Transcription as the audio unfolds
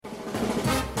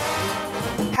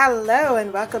Hello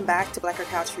and welcome back to Blacker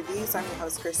Couch Reviews. I'm your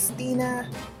host, Christina.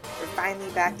 We're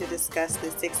finally back to discuss the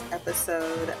 6th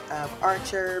episode of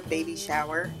Archer, Baby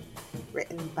Shower,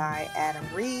 written by Adam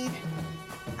Reed.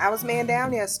 I was man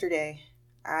down yesterday.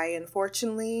 I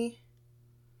unfortunately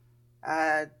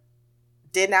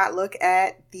did not look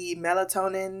at the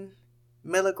melatonin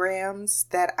milligrams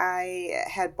that I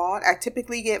had bought. I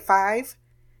typically get 5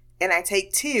 and I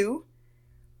take 2.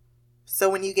 So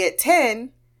when you get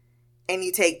 10 and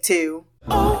you take 2,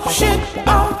 oh shit,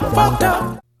 oh fucked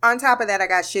up. On top of that, I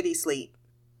got shitty sleep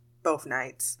both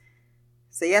nights.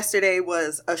 So yesterday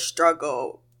was a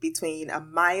struggle between a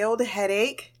mild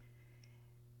headache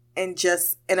and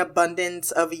just an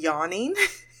abundance of yawning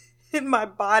in my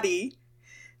body.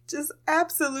 Just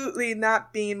absolutely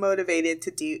not being motivated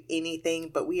to do anything,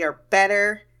 but we are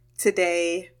better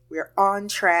today. We're on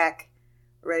track,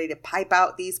 ready to pipe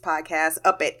out these podcasts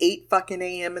up at 8 fucking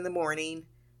a.m. in the morning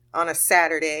on a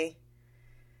Saturday.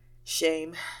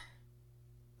 Shame.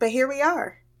 But here we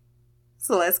are.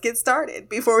 So let's get started.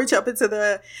 Before we jump into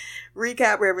the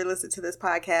recap, wherever you listen to this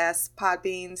podcast,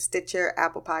 Podbean, Stitcher,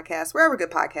 Apple Podcasts, wherever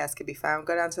good podcasts can be found,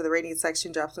 go down to the rating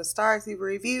section, drop some stars, leave a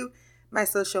review. My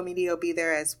social media will be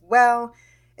there as well.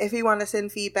 If you want to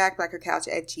send feedback,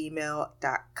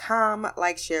 blackercouch@gmail.com.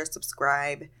 Like, share,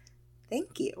 subscribe.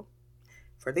 Thank you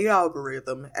for the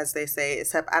algorithm, as they say,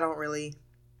 except I don't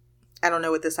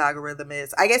know what this algorithm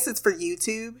is. I guess it's for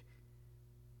YouTube,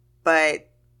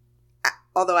 but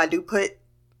although I do put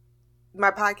my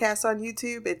podcast on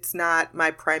YouTube, it's not my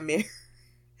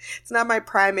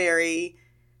primary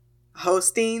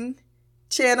hosting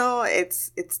channel. It's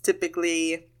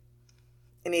typically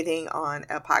anything on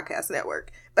a podcast network.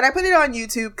 But I put it on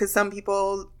YouTube because some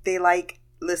people, they like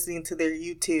listening to their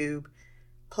YouTube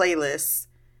playlists.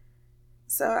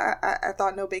 So I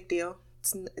thought no big deal.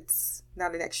 It's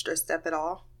not an extra step at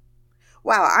all.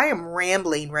 Wow, I am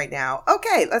rambling right now.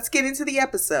 Okay, let's get into the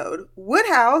episode.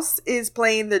 Woodhouse is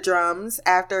playing the drums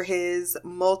after his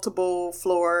multiple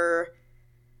floor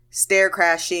stair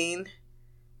crashing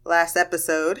last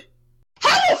episode.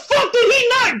 How the fuck did he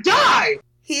not die?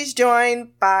 He's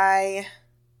joined by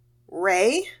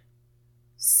Ray,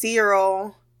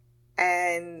 Cyril,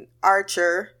 and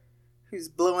Archer, who's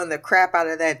blowing the crap out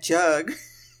of that jug.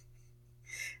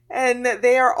 And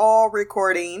they are all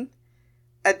recording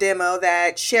a demo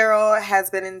that Cheryl has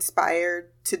been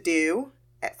inspired to do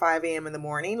at 5 a.m. in the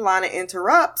morning. Lana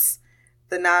interrupts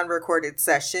the non-recorded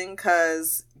session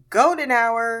because golden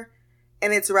hour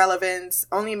and its relevance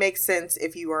only makes sense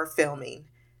if you are filming,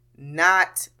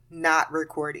 not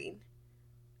recording.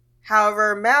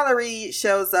 However, Mallory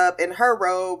shows up in her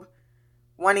robe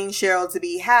wanting Cheryl to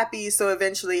be happy, so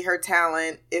eventually her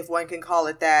talent, if one can call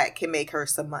it that, can make her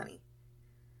some money.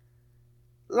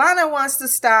 Lana wants to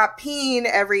stop peeing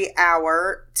every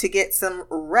hour to get some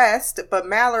rest, but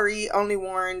Mallory only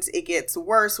warns it gets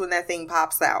worse when that thing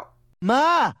pops out.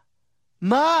 Mom,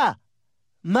 Mommy.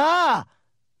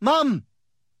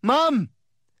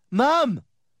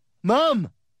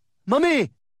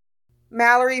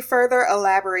 Mallory further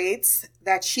elaborates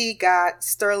that she got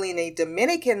Sterling a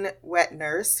Dominican wet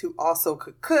nurse who also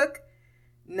could cook,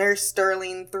 nursed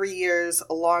Sterling 3 years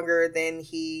longer than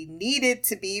he needed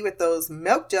to be with those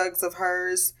milk jugs of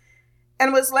hers,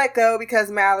 and was let go because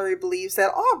Mallory believes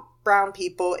that all brown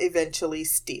people eventually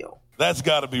steal. That's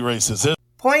gotta be racist.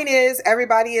 Point is,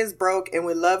 everybody is broke and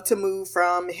would love to move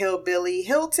from Hillbilly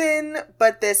Hilton,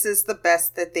 but this is the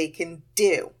best that they can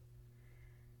do.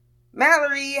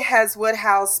 Mallory has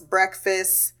Woodhouse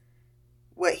breakfast,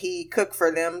 what he cooked for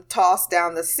them, tossed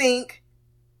down the sink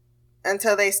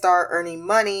until they start earning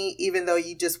money, even though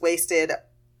you just wasted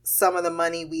some of the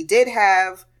money we did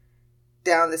have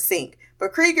down the sink.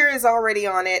 But Krieger is already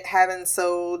on it, having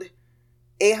sold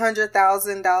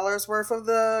 $800,000 worth of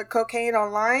the cocaine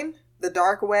online, the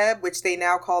dark web, which they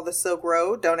now call the Silk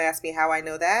Road. Don't ask me how I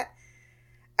know that.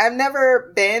 I've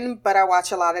never been, but I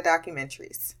watch a lot of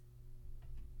documentaries.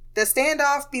 The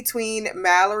standoff between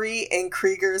Mallory and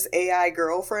Krieger's AI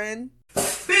girlfriend.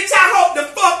 Bitch, I hope the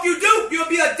fuck you do. You'll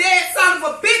be a dead son of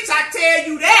a bitch, I tell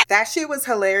you that. That shit was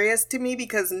hilarious to me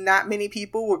because not many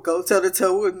people would go toe to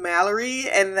toe with Mallory,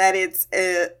 and that it's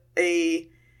a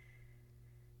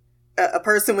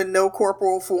person with no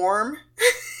corporal form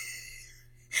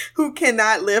who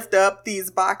cannot lift up these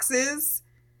boxes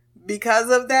because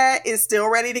of that is still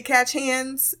ready to catch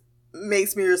hands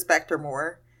makes me respect her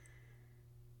more.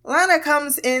 Lana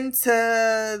comes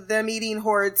into them eating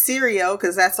horrid cereal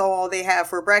because that's all they have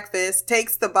for breakfast,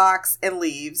 takes the box and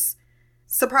leaves.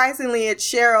 Surprisingly, it's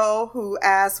Cheryl who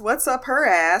asks what's up her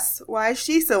ass. Why is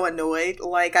she so annoyed?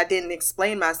 Like I didn't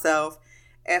explain myself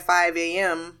at 5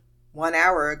 a.m. 1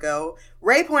 hour ago.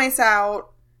 Ray points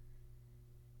out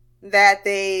that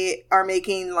they are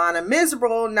making Lana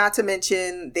miserable, not to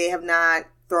mention they have not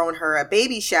thrown her a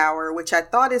baby shower, which I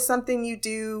thought is something you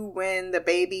do when the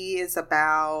baby is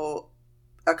about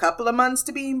a couple of months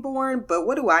to being born, but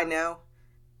what do I know?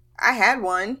 I had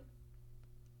one.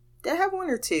 Did I have one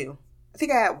or two? I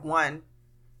think I had one.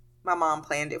 My mom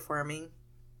planned it for me.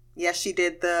 Yes, she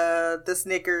did the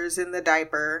Snickers in the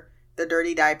diaper, the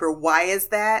dirty diaper. Why is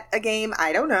that a game?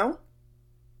 I don't know.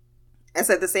 I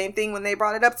said the same thing when they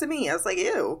brought it up to me. I was like,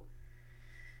 ew.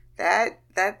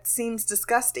 That seems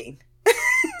disgusting.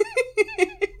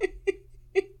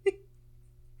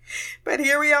 But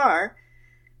here we are.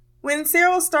 When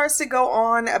Cyril starts to go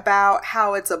on about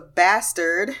how it's a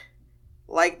bastard,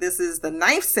 like this is the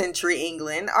 9th century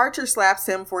England, Archer slaps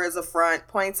him for his affront,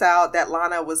 points out that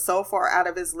Lana was so far out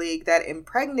of his league that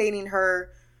impregnating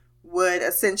her would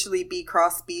essentially be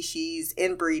cross-species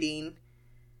inbreeding,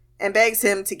 and begs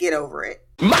him to get over it.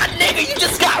 My nigga, you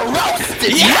just got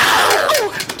roasted,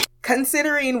 yo!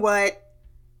 Considering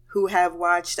who have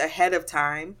watched ahead of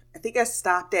time, I think I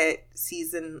stopped at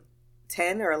season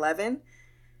 10 or 11,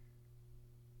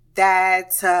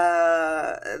 that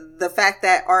the fact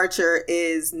that Archer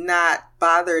is not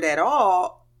bothered at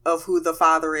all of who the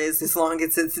father is as long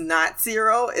as it's not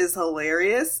Cyril is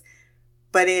hilarious.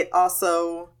 But it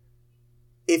also,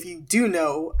 if you do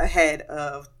know ahead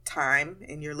of time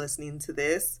and you're listening to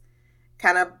this,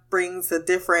 kind of brings a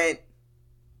different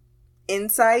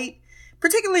insight,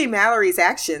 particularly Mallory's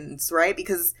actions, right?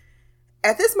 Because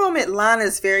at this moment, Lana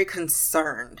is very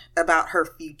concerned about her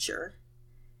future.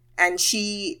 And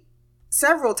she,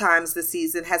 several times this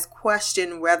season, has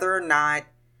questioned whether or not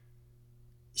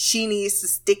she needs to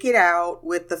stick it out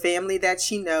with the family that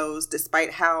she knows,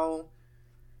 despite how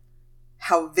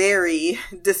very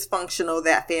dysfunctional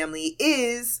that family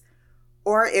is,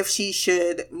 or if she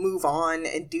should move on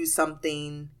and do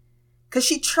something. Because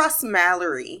she trusts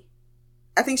Mallory.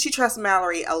 I think she trusts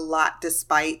Mallory a lot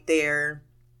despite their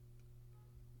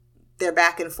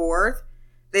back and forth.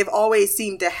 They've always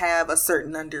seemed to have a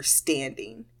certain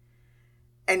understanding.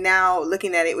 And now,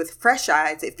 looking at it with fresh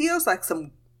eyes, it feels like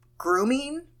some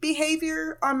grooming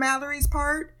behavior on Mallory's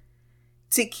part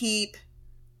to keep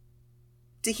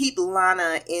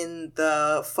Lana in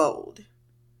the fold.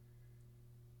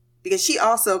 Because she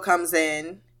also comes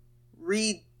in,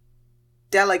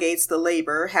 redelegates the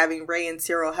labor, having Ray and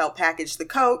Cyril help package the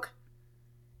coke,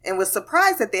 and was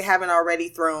surprised that they haven't already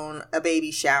thrown a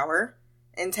baby shower,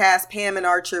 and tasked Pam and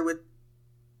Archer with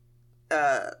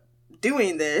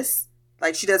doing this.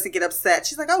 Like, she doesn't get upset.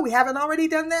 She's like, oh, we haven't already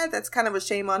done that? That's kind of a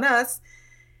shame on us.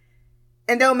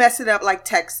 And don't mess it up like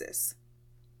Texas.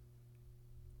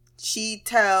 She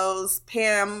tells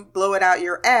Pam, blow it out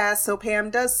your ass, so Pam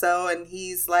does so, and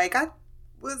he's like, I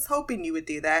was hoping you would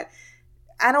do that.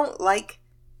 I don't like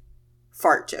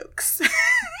fart jokes.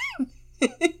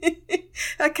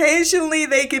 Occasionally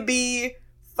they could be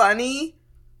funny,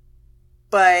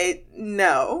 but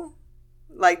no.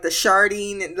 Like the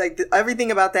sharding, and like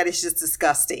everything about that is just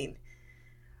disgusting.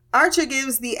 Archer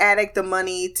gives the addict the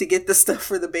money to get the stuff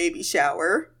for the baby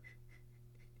shower.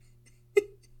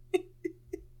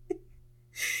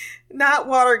 Not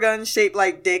water guns shaped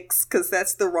like dicks, because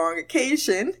that's the wrong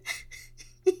occasion.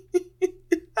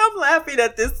 I'm laughing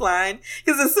at this line,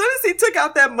 because as soon as he took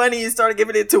out that money and started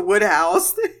giving it to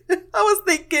Woodhouse, I was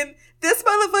thinking, this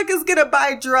motherfucker's gonna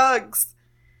buy drugs.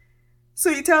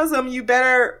 So he tells him,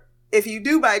 if you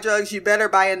do buy drugs, you better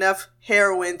buy enough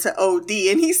heroin to OD.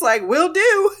 And he's like, will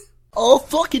do. Oh,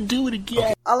 fucking do it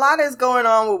again. A lot is going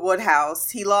on with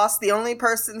Woodhouse. He lost the only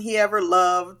person he ever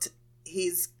loved.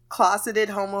 He's closeted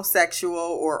homosexual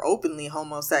or openly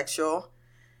homosexual.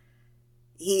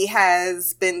 He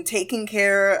has been taking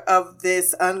care of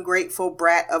this ungrateful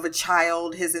brat of a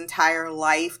child his entire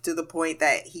life, to the point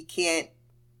that he can't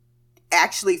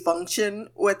actually function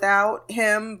without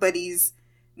him, but he's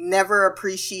never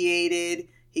appreciated.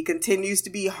 He continues to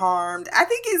be harmed. I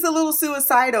think he's a little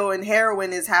suicidal, and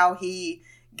heroin is how he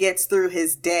gets through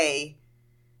his day.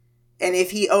 And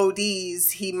if he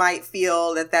ODs, he might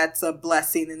feel that that's a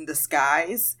blessing in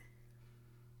disguise.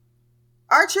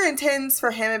 Archer intends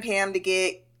for him and Pam to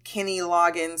get Kenny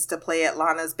Loggins to play at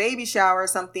Lana's baby shower,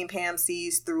 something Pam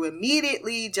sees through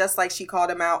immediately, just like she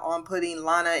called him out on putting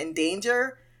Lana in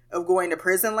danger of going to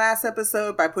prison last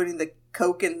episode by putting the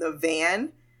coke in the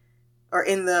van or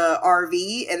in the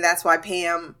RV, and that's why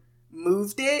Pam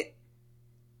moved it.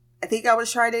 I think I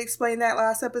was trying to explain that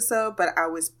last episode, but I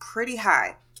was pretty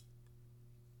high.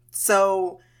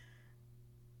 So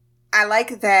I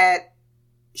like that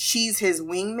she's his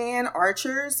wingman,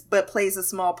 Archer's, but plays a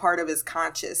small part of his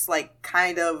conscience, like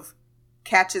kind of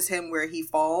catches him where he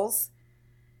falls.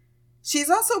 She's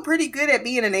also pretty good at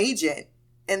being an agent,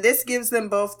 and this gives them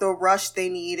both the rush they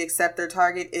need, except their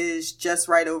target is just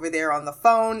right over there on the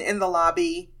phone in the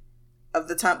lobby of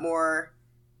the Tuntmore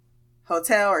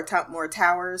Hotel or Tuntmore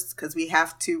Towers, because we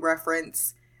have to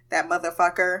reference that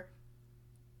motherfucker.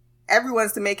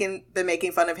 Everyone's been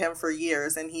making fun of him for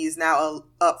years, and he's now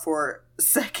up for a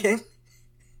second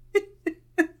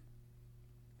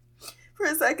for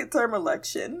a second term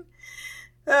election.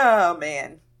 Oh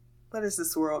man, what is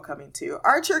this world coming to?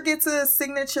 Archer gets a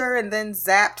signature and then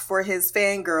zapped for his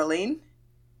fangirling,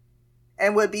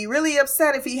 and would be really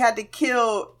upset if he had to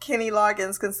kill Kenny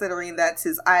Loggins, considering that's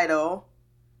his idol.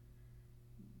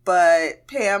 But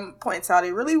Pam points out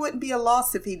it really wouldn't be a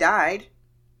loss if he died.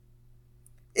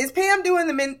 Is Pam doing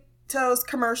the Mentos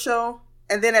commercial?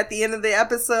 And then at the end of the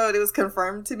episode, it was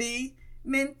confirmed to be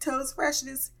Mentos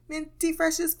freshness, minty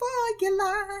freshness for your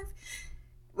life.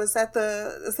 Was that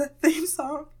the theme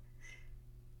song?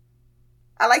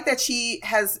 I like that she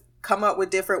has come up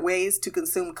with different ways to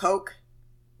consume Coke.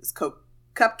 There's Coke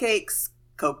cupcakes,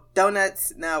 Coke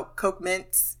donuts, now Coke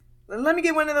mints. Let me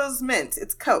get one of those mints.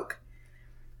 It's Coke.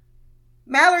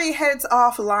 Mallory heads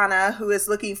off Lana, who is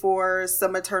looking for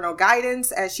some maternal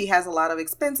guidance as she has a lot of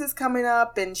expenses coming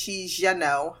up and she's,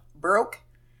 broke.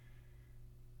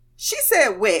 She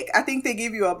said, "Wick, I think they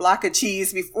give you a block of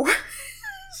cheese before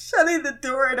shutting the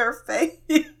door in her face."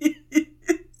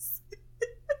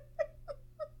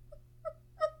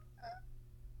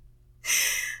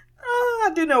 Oh,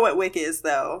 I do know what Wick is,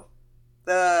 though.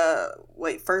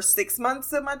 First 6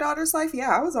 months of my daughter's life?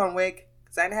 Yeah, I was on Wick.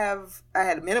 Because I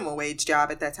had a minimum wage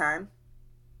job at that time.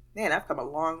 Man, I've come a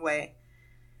long way.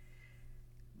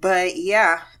 But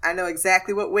yeah, I know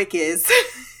exactly what Wick is.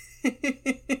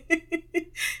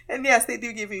 And yes, they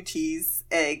do give you cheese,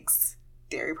 eggs,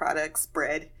 dairy products,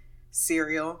 bread,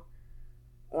 cereal,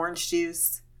 orange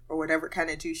juice, or whatever kind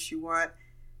of juice you want.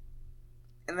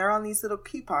 And they're on these little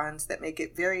coupons that make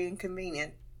it very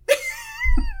inconvenient.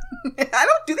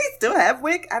 Do they still have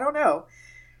Wick? I don't know.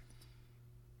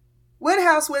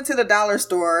 Woodhouse went to the dollar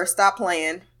store, stopped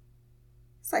playing.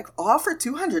 It's like, all for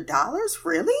 $200?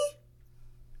 Really?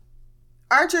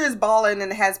 Archer is balling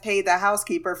and has paid the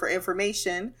housekeeper for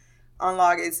information on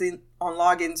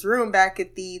Loggins' room back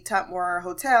at the Tuntmore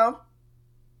Hotel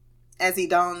as he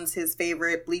dons his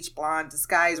favorite bleach blonde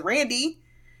disguise, Randy,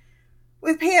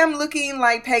 with Pam looking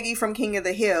like Peggy from King of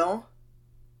the Hill.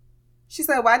 She's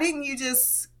like, "Why didn't you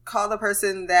just call the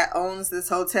person that owns this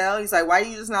hotel?" He's like, "Why are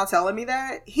you just now telling me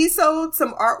that?" He sold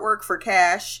some artwork for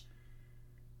cash.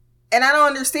 And I don't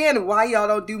understand why y'all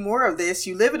don't do more of this.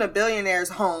 You live in a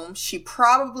billionaire's home. She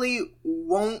probably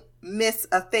won't miss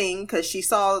a thing because she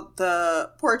saw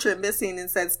the portrait missing and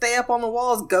said, "Stay up on the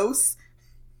walls, ghosts."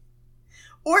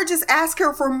 Or just ask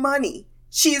her for money.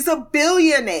 She's a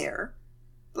billionaire.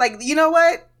 Like, you know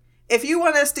what? If you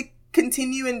want us to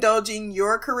continue indulging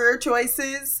your career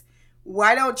choices,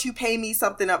 why don't you pay me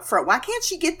something up front? Why can't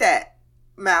she get that,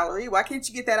 Mallory? Why can't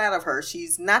you get that out of her?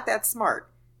 She's not that smart.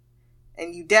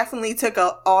 And you definitely took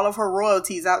all of her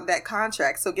royalties out in that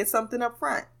contract, so get something up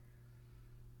front.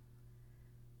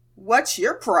 What's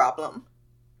your problem?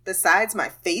 Besides my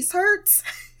face hurts?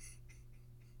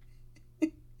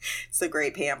 It's a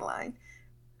great Pam line.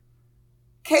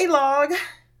 K-Log,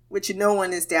 which no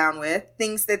one is down with,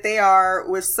 thinks that they are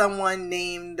with someone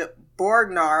named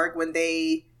Borgnarg when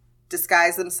they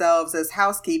disguise themselves as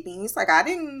housekeeping. He's like,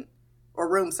 or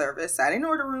room service. I didn't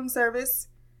order room service.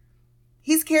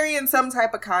 He's carrying some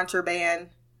type of contraband.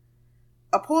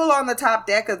 A pool on the top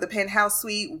deck of the penthouse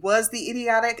suite was the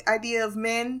idiotic idea of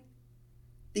men,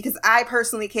 because I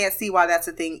personally can't see why that's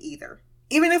a thing either.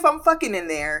 Even if I'm fucking in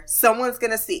there, someone's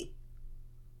gonna see.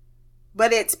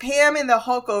 But it's Pam and the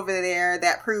Hulk over there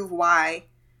that prove why.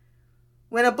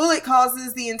 When a bullet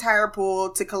causes the entire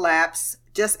pool to collapse,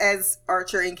 just as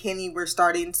Archer and Kenny were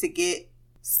starting to get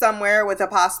somewhere with a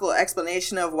possible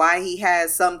explanation of why he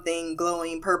has something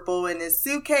glowing purple in his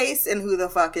suitcase and who the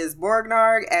fuck is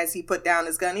Borgnarg, as he put down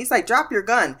his gun. He's like, "Drop your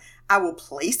gun. I will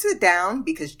place it down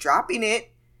because dropping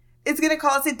it is going to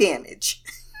cause it damage."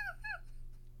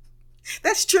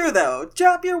 That's true though.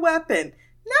 Drop your weapon.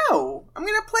 No, I'm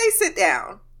going to place it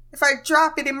down. If I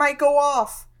drop it, it might go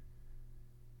off.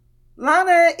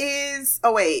 Archer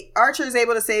is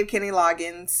able to save Kenny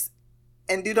Loggins,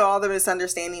 and due to all the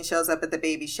misunderstanding, shows up at the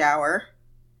baby shower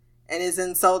and is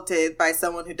insulted by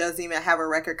someone who doesn't even have a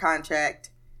record contract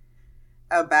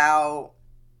about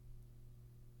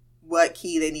what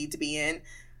key they need to be in.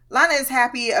 Lana is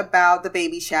happy about the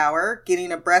baby shower,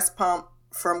 getting a breast pump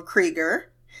from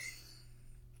Krieger.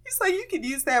 He's like, you can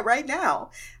use that right now.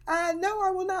 No,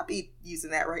 I will not be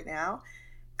using that right now.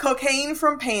 Cocaine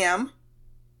from Pam.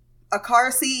 A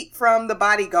car seat from the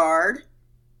bodyguard,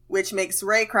 which makes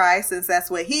Ray cry since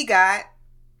that's what he got.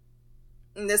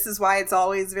 And this is why it's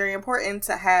always very important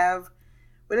to have,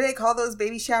 what do they call those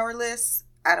baby shower lists?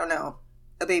 I don't know.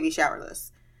 A baby shower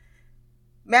list.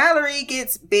 Mallory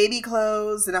gets baby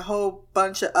clothes and a whole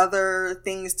bunch of other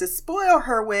things to spoil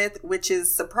her with, which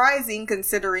is surprising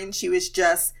considering she was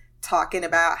just talking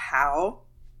about how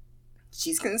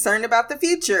she's concerned about the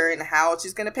future and how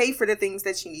she's going to pay for the things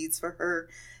that she needs for her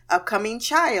upcoming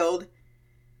child.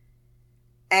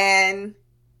 And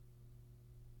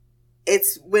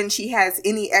it's when she has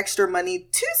any extra money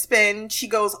to spend, she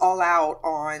goes all out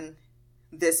on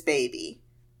this baby.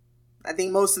 I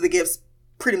think most of the gifts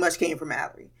pretty much came from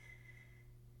Mallory.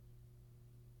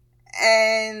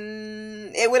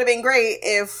 And it would have been great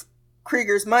if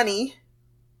Krieger's money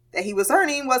that he was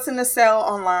earning wasn't a sell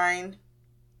online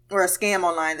or a scam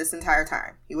online this entire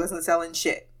time. He wasn't selling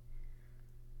shit.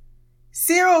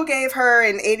 Cyril gave her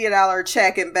an $80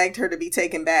 check and begged her to be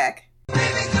taken back.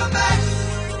 Baby, come back.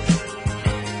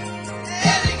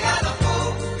 Any kind of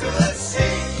fool could see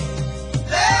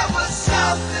there was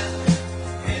something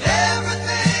in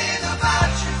everything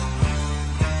about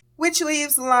you. Which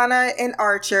leaves Lana and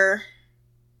Archer.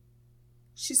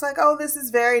 She's like, oh, this is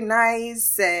very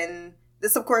nice. And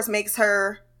this, of course, makes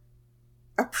her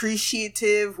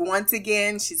appreciative once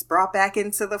again. She's brought back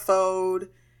into the fold.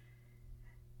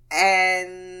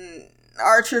 And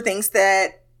Archer thinks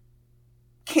that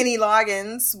Kenny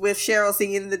Loggins with Cheryl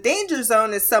singing The Danger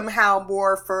Zone is somehow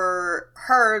more for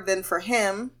her than for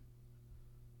him.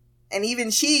 And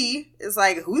even she is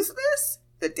like, who's this?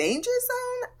 The Danger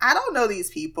Zone? I don't know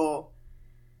these people.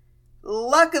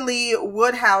 Luckily,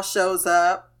 Woodhouse shows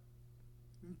up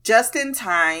just in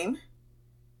time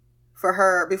for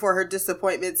her before her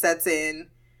disappointment sets in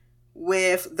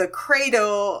with the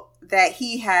cradle that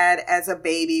he had as a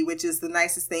baby, which is the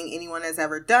nicest thing anyone has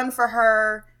ever done for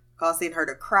her, causing her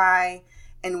to cry.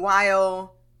 And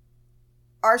while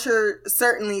Archer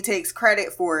certainly takes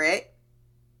credit for it,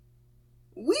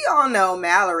 we all know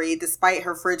Mallory, despite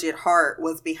her frigid heart,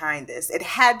 was behind this. It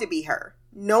had to be her.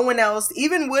 No one else,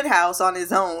 even Woodhouse on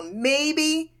his own,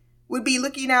 maybe would be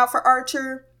looking out for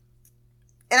Archer.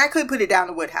 And I could put it down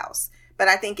to Woodhouse, but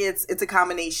I think it's a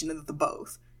combination of the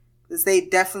both. Because they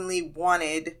definitely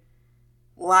wanted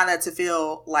Lana to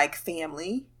feel like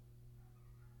family.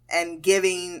 And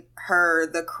giving her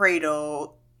the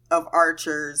cradle of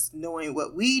Archer's, knowing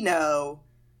what we know,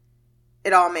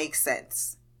 it all makes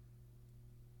sense.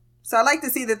 So I like to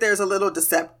see that there's a little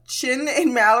deception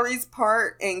in Mallory's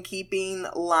part in keeping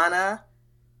Lana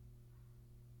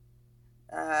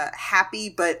happy,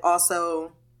 but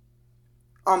also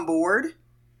on board.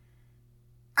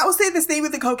 I would say this thing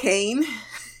with the cocaine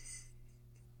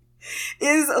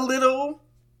is a little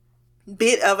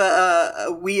bit of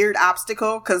a weird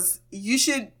obstacle, because you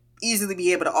should easily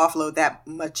be able to offload that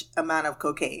much amount of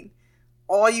cocaine.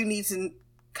 All you need to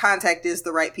contact is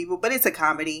the right people, but it's a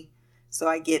comedy, so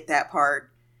I get that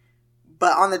part.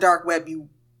 But on the dark web, you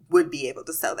would be able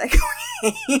to sell that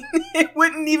cocaine. It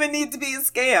wouldn't even need to be a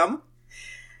scam.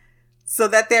 So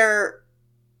that they're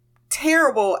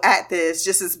terrible at this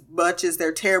just as much as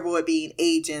they're terrible at being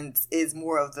agents is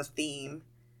more of the theme.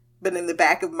 But in the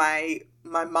back of my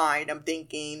mind, I'm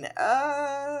thinking,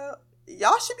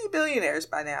 y'all should be billionaires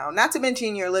by now. Not to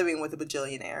mention you're living with a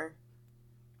bajillionaire.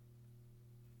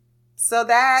 So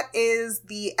that is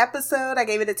the episode. I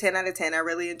gave it a 10 out of 10. I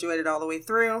really enjoyed it all the way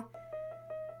through.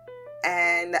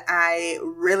 And I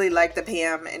really like the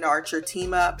Pam and Archer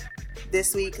team up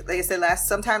this week. Like I said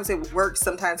sometimes it works,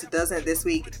 sometimes it doesn't. This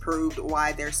week it proved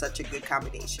why they're such a good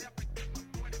combination.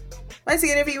 Once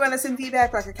again, if you want to send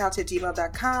feedback,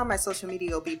 blackercouch@gmail.com. My social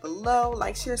media will be below.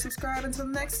 Like, share, subscribe. Until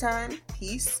next time,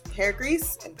 peace, hair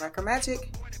grease, and blacker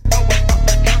magic.